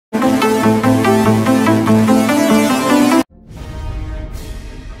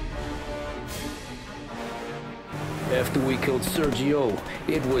After we killed Sergio,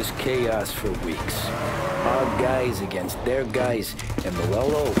 it was chaos for weeks. Our guys against their guys, and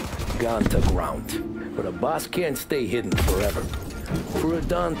Morello gone to ground. But a boss can't stay hidden forever. For a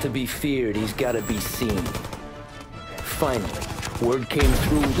Don to be feared, he's gotta be seen. Finally, word came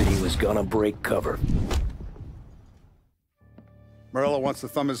through that he was gonna break cover. Morello wants to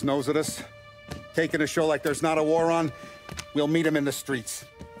thumb his nose at us. Taking a show like there's not a war on, we'll meet him in the streets.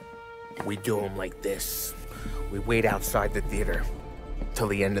 We do him like this. We wait outside the theater till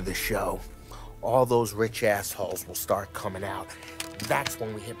the end of the show. All those rich assholes will start coming out. That's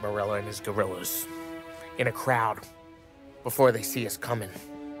when we hit Morello and his guerrillas. In a crowd, before they see us coming.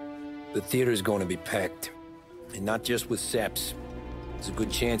 The theater's going to be packed. And not just with saps. There's a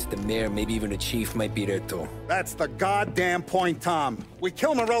good chance the mayor, maybe even the chief, might be there too. That's the goddamn point, Tom. We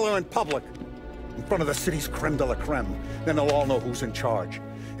kill Morello in public. In front of the city's creme de la creme. Then they'll all know who's in charge.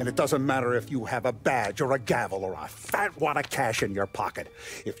 And it doesn't matter if you have a badge or a gavel or a fat wad of cash in your pocket.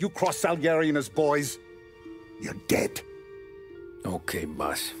 If you cross Salieri and his boys, you're dead. Okay,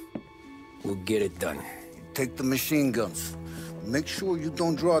 boss. We'll get it done. Take the machine guns. Make sure you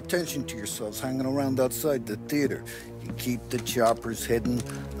don't draw attention to yourselves hanging around outside the theater. You keep the choppers hidden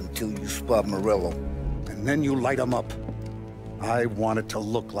until you spot Morello. And then you light them up. I want it to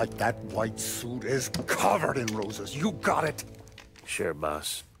look like that white suit is covered in roses. You got it? Sure,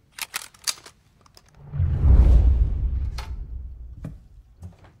 boss.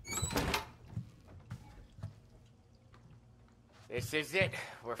 This is it.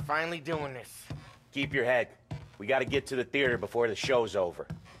 We're finally doing this. Keep your head. We gotta get to the theater before the show's over.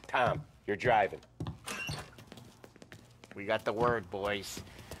 Tom, you're driving. We got the word, boys.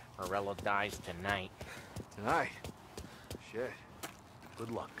 Morello dies tonight. Tonight? Shit.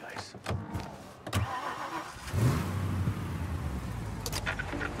 Good luck, guys.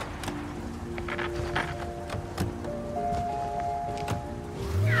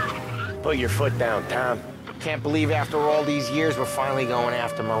 Put your foot down, Tom. Can't believe after all these years we're finally going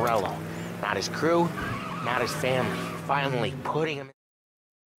after Morello. Not his crew, not his family. Finally putting him...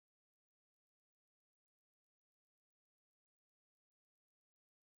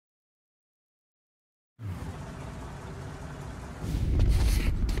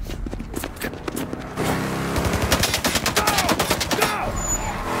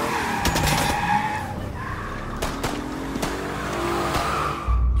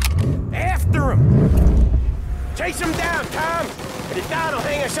 Chase him down, Tom! And the Don will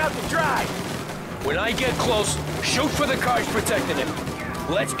hang us out to dry. When I get close, shoot for the cars protecting him.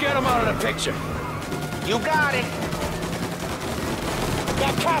 Let's get him out of the picture. You got it.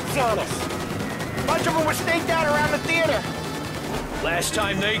 Got cops on us. Bunch of them were staked out around the theater. Last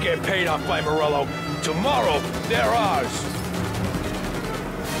time they get paid off by Morello. Tomorrow, they're ours.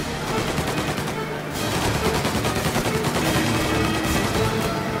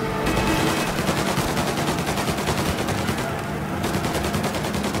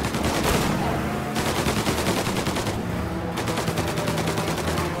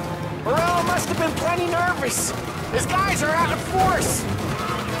 Been plenty nervous. His guys are out of force.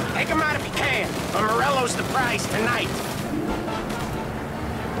 Take him out if you can, but Morello's the prize tonight.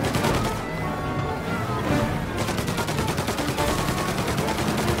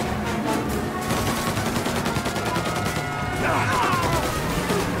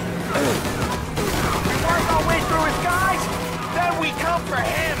 We work our way through his guys, then we come for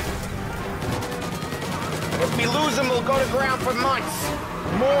him. If we lose him, we'll go to ground for months.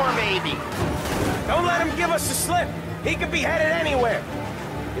 More, maybe. Don't let him give us a slip. He could be headed anywhere.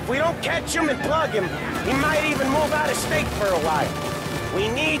 If we don't catch him and plug him, he might even move out of state for a while. We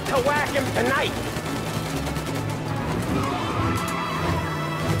need to whack him tonight.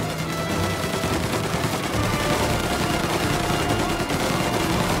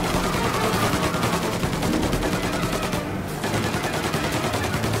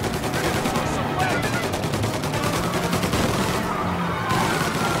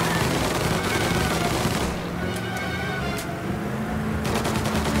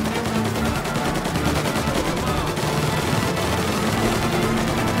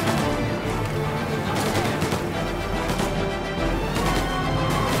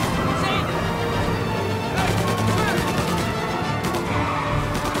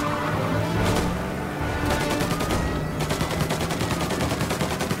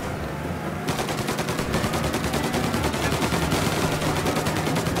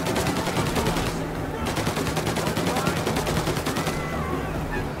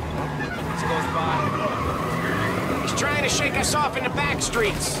 Shake us off in the back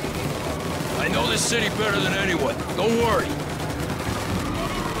streets. I know this city better than anyone. Don't worry.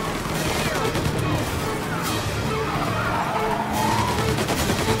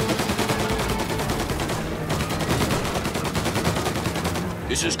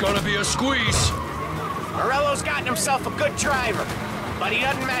 This is gonna be a squeeze. Morello's gotten himself a good driver, but he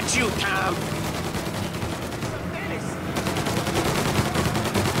doesn't match you, Tom.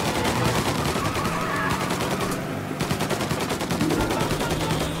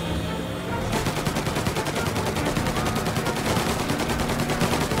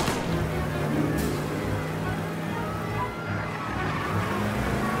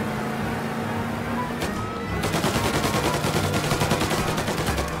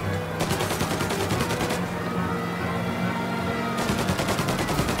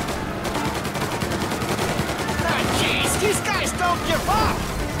 These guys don't give up!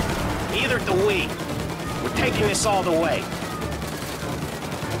 Neither do we. We're taking this all the way.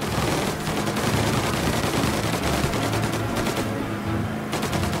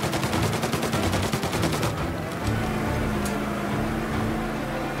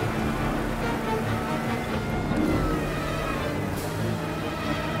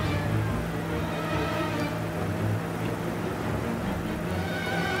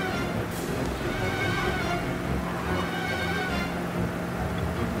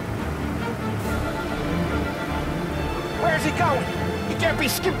 Where's he going? He can't be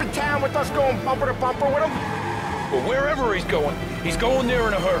skipping town with us going bumper to bumper with him. But wherever he's going there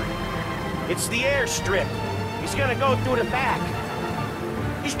in a hurry. It's the airstrip. He's gonna go through the back.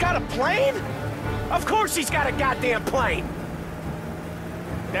 He's got a plane? Of course he's got a goddamn plane!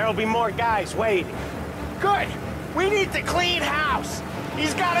 There'll be more guys waiting. Good! We need to clean house!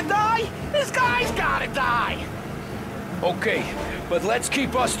 He's gotta die! This guy's gotta die! Okay, but let's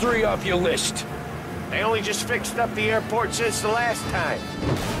keep us three off your list. They only just fixed up the airport since the last time.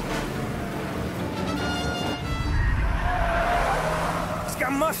 He's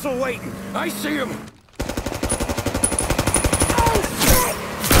got muscle waiting. I see him. Oh, shit!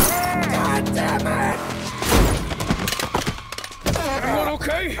 God damn it! Everyone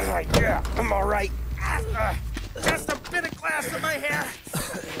okay? Yeah, I'm all right. Just a bit of glass in my hair.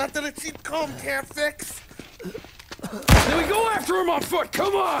 Nothing a cheap comb can't fix. Then we go after him on foot.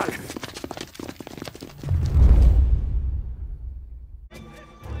 Come on!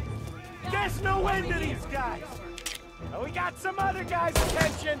 There's no end to these guys. Oh, we got some other guys'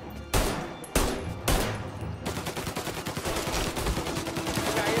 attention.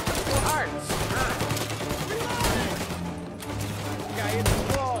 Guy hit the full hearts. Guy hit the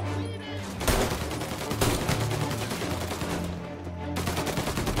wall.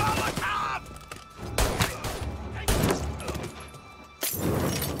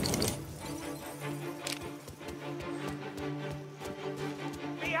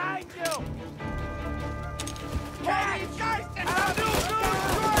 Behind you! Hey, guys!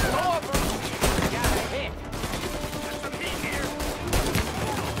 Over! Got a hit. Got some heat here.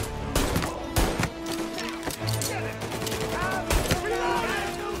 Get it! Reload!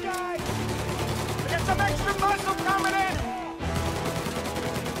 Two guys! We got some extra muscle coming in!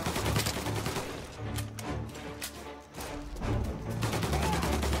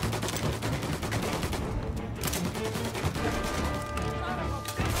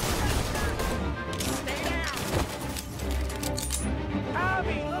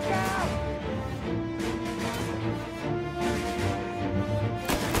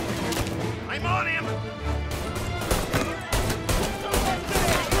 I'm on him!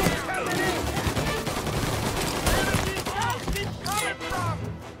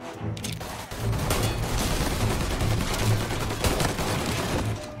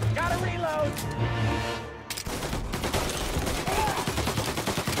 Gotta reload!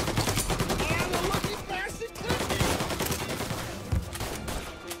 And the lucky bastard clipped me!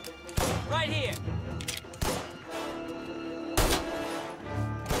 Right here!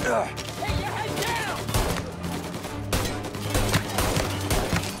 Hey, your head down!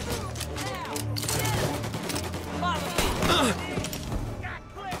 Follow me! Got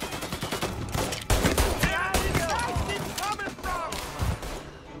clipped! Where is this coming from?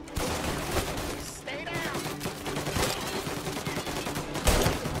 Stay down!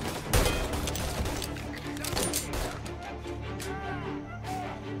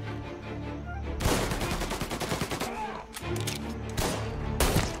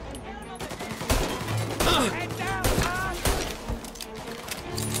 Head down, Tom!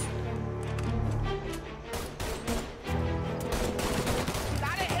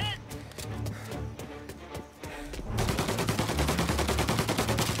 Got a hit!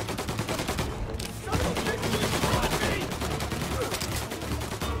 Son of a bitch, you shot me!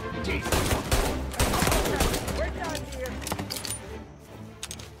 Jesus.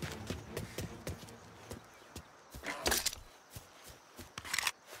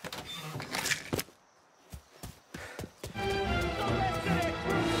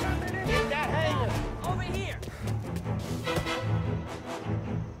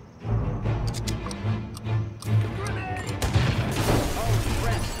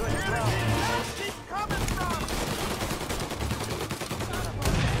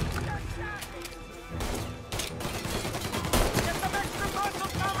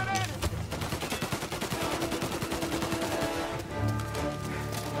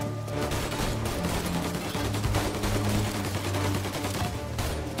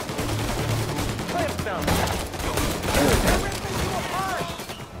 them! They're ripping you apart!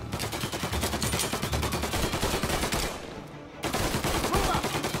 Move up!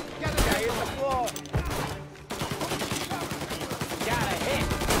 Get the guy in the floor! Got a hit!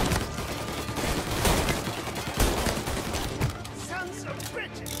 Sons of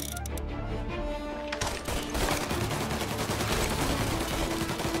bitches!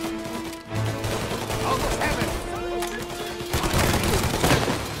 Almost heaven!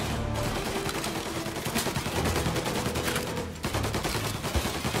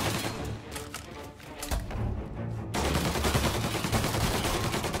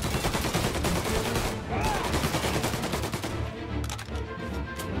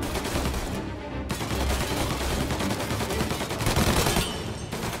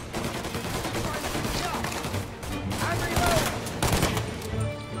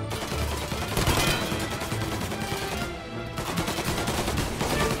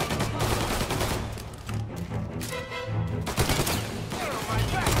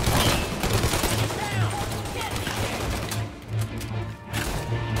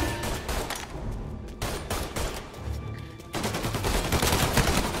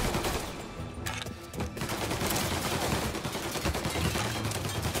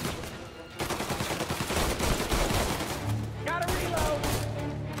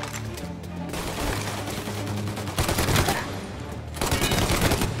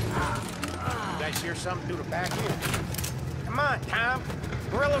 Hear something through the back here. Come on, Tom.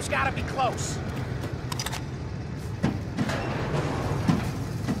 Morellow's gotta be close.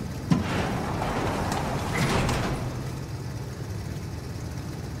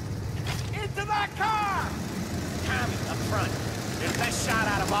 Into that car! Tommy, up front. You're the best shot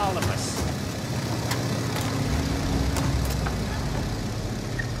out of all of us.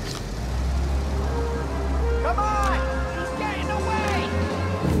 Come on! He's getting away!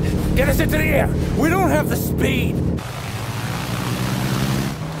 Get us into the air! We don't have the speed!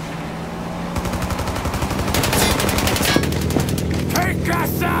 Take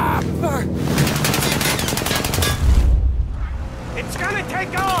us up! It's gonna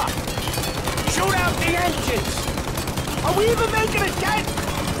take off! Shoot out the engines! Are we even making a dent?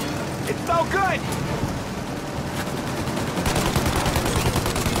 It's no good!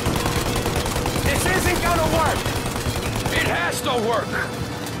 This isn't gonna work! It has to work!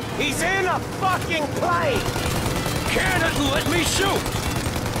 He's in a fucking plane! Can't let me shoot!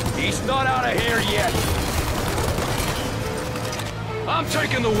 He's not out of here yet! I'm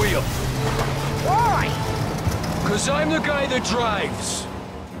taking the wheel! Why? 'Cause I'm the guy that drives.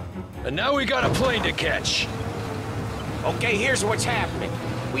 And now we got a plane to catch. Okay, here's what's happening.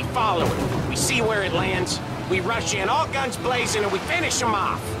 We follow it. We see where it lands. We rush in, all guns blazing, and we finish him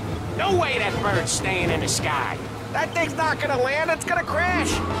off. No way that bird's staying in the sky. That thing's not gonna land, it's gonna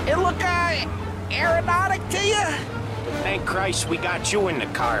crash. It look, aeronautic to you? Thank Christ we got you in the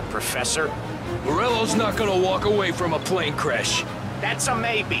car, Professor. Morellow's not gonna walk away from a plane crash. That's a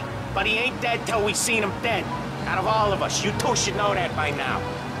maybe, but he ain't dead till we seen him dead. Out of all of us, you two should know that by now.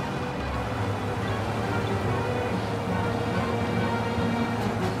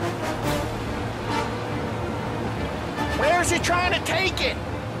 Where's he trying to take it?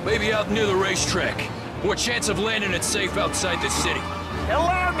 Maybe out near the racetrack. What chance of landing it safe outside the city? He'll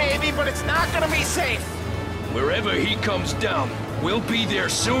land maybe, but it's not gonna be safe. Wherever he comes down, we'll be there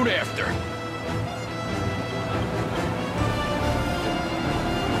soon after.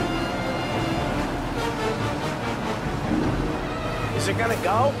 Is it gonna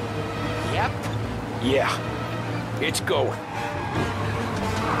go? Yep. Yeah, it's going.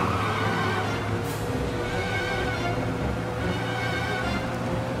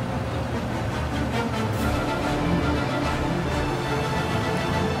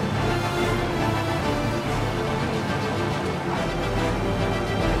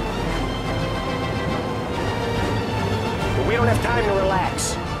 But we don't have time to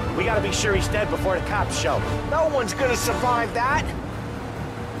relax. We gotta be sure he's dead before the cops show. No one's gonna survive that.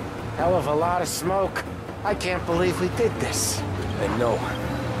 Hell of a lot of smoke. I can't believe we did this. I know.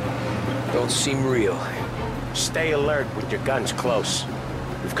 Don't seem real. Stay alert with your guns close.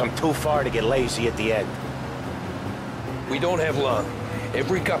 We've come too far to get lazy at the end. We don't have long.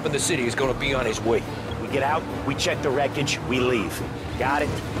 Every cop in the city is gonna be on his way. We get out, we check the wreckage, we leave. Got it?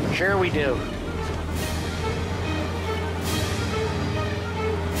 Sure we do.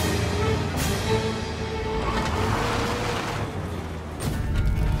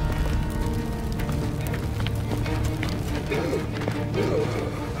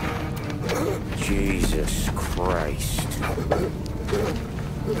 Jesus Christ.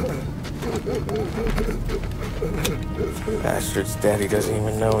 Bastard's dead, he doesn't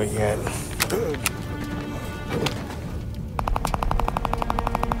even know it yet.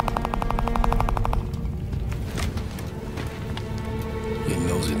 He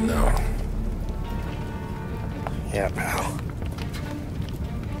knows it now. Yeah, pal.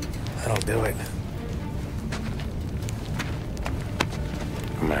 That'll do it.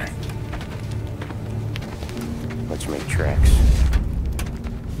 Come on. Let's make tracks.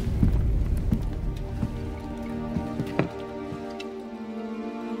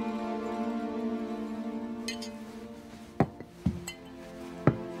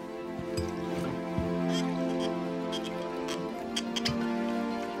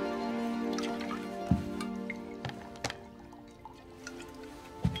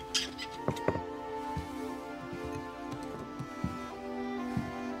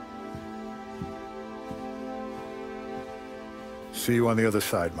 See you on the other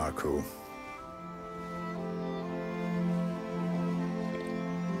side, Marku.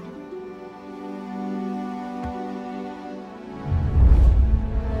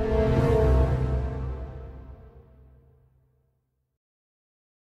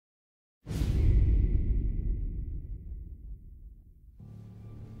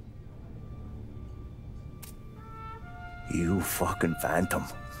 You fucking phantom.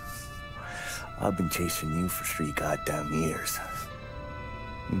 I've been chasing you for 3 goddamn years.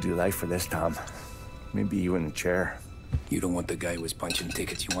 You do life for this, Tom. Maybe you in the chair. You don't want the guy who was punching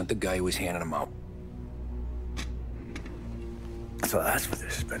tickets. You want the guy who was handing them out. So that's what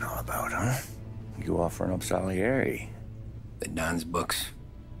this has been all about, huh? You offering up Salieri. The Don's books.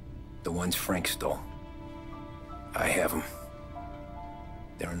 The ones Frank stole. I have them.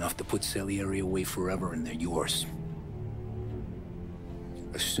 They're enough to put Salieri away forever, and they're yours.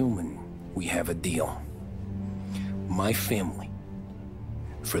 Assuming we have a deal. My family.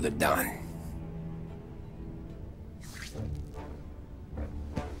 For the Don.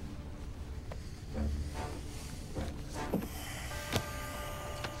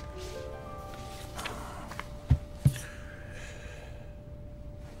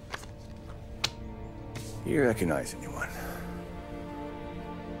 You recognize anyone?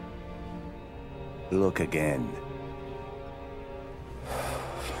 Look again.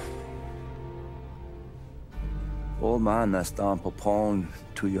 Old man, that's Don Popone,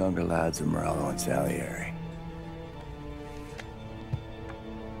 2 younger lads of Morello and Salieri.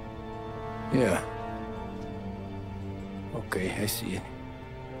 Yeah. Okay, I see it.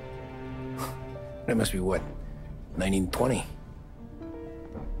 That must be what? 1920?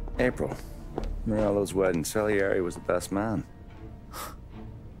 April. Morello's wedding. Salieri was the best man.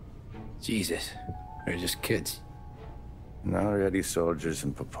 Jesus. They're just kids. Now already soldiers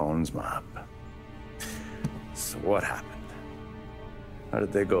in Popone's mob. So what happened? How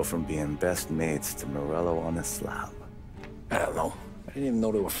did they go from being best mates to Morello on a slab? I don't know. I didn't even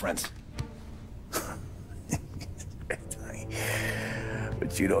know they were friends.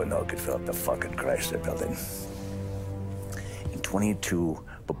 But you don't know could fill up the fucking Chrysler building. In 22,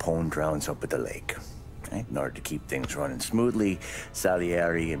 Popone drowns up at the lake. Right? In order to keep things running smoothly,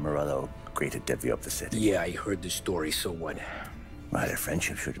 Salieri and Morello agreed to divvy up the city. Yeah, I heard the story, so what? Well, their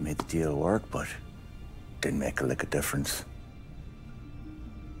friendship should have made the deal work, but didn't make a lick of difference.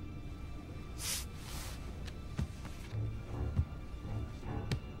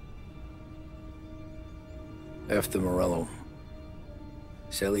 After Morello,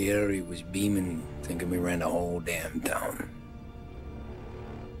 Salieri was beaming, thinking we ran the whole damn town.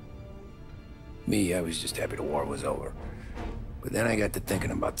 Me, I was just happy the war was over. But then I got to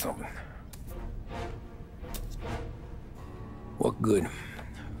thinking about something. What good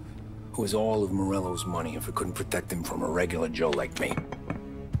was all of Morello's money if it couldn't protect him from a regular Joe like me?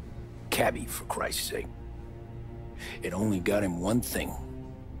 Cabbie, for Christ's sake. It only got him one thing.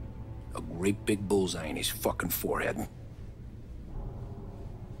 A great big bullseye in his fucking forehead.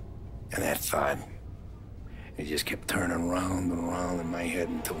 And that thought, it just kept turning round and round in my head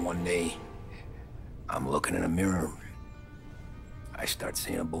until one day, I'm looking in a mirror. I start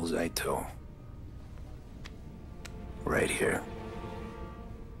seeing a bullseye too. Right here.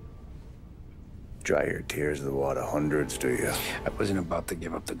 Dry your tears of the water hundreds, do you? I wasn't about to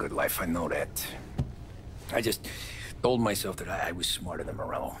give up the good life, I know that. I just told myself that I was smarter than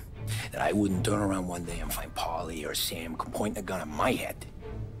Morello. That I wouldn't turn around one day and find Paulie or Sam pointing a gun at my head.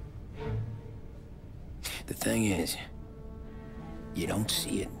 The thing is, you don't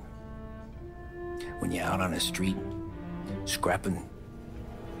see it. When you're out on the street, scrapping,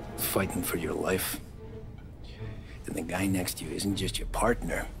 fighting for your life, then the guy next to you isn't just your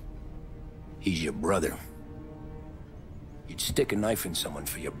partner, he's your brother. You'd stick a knife in someone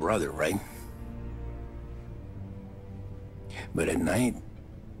for your brother, right? But at night,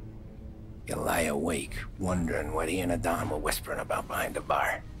 You lie awake, wondering what he and Adam were whispering about behind the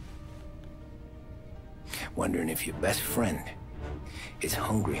bar. Wondering if your best friend is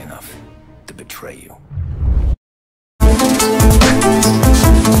hungry enough to betray you.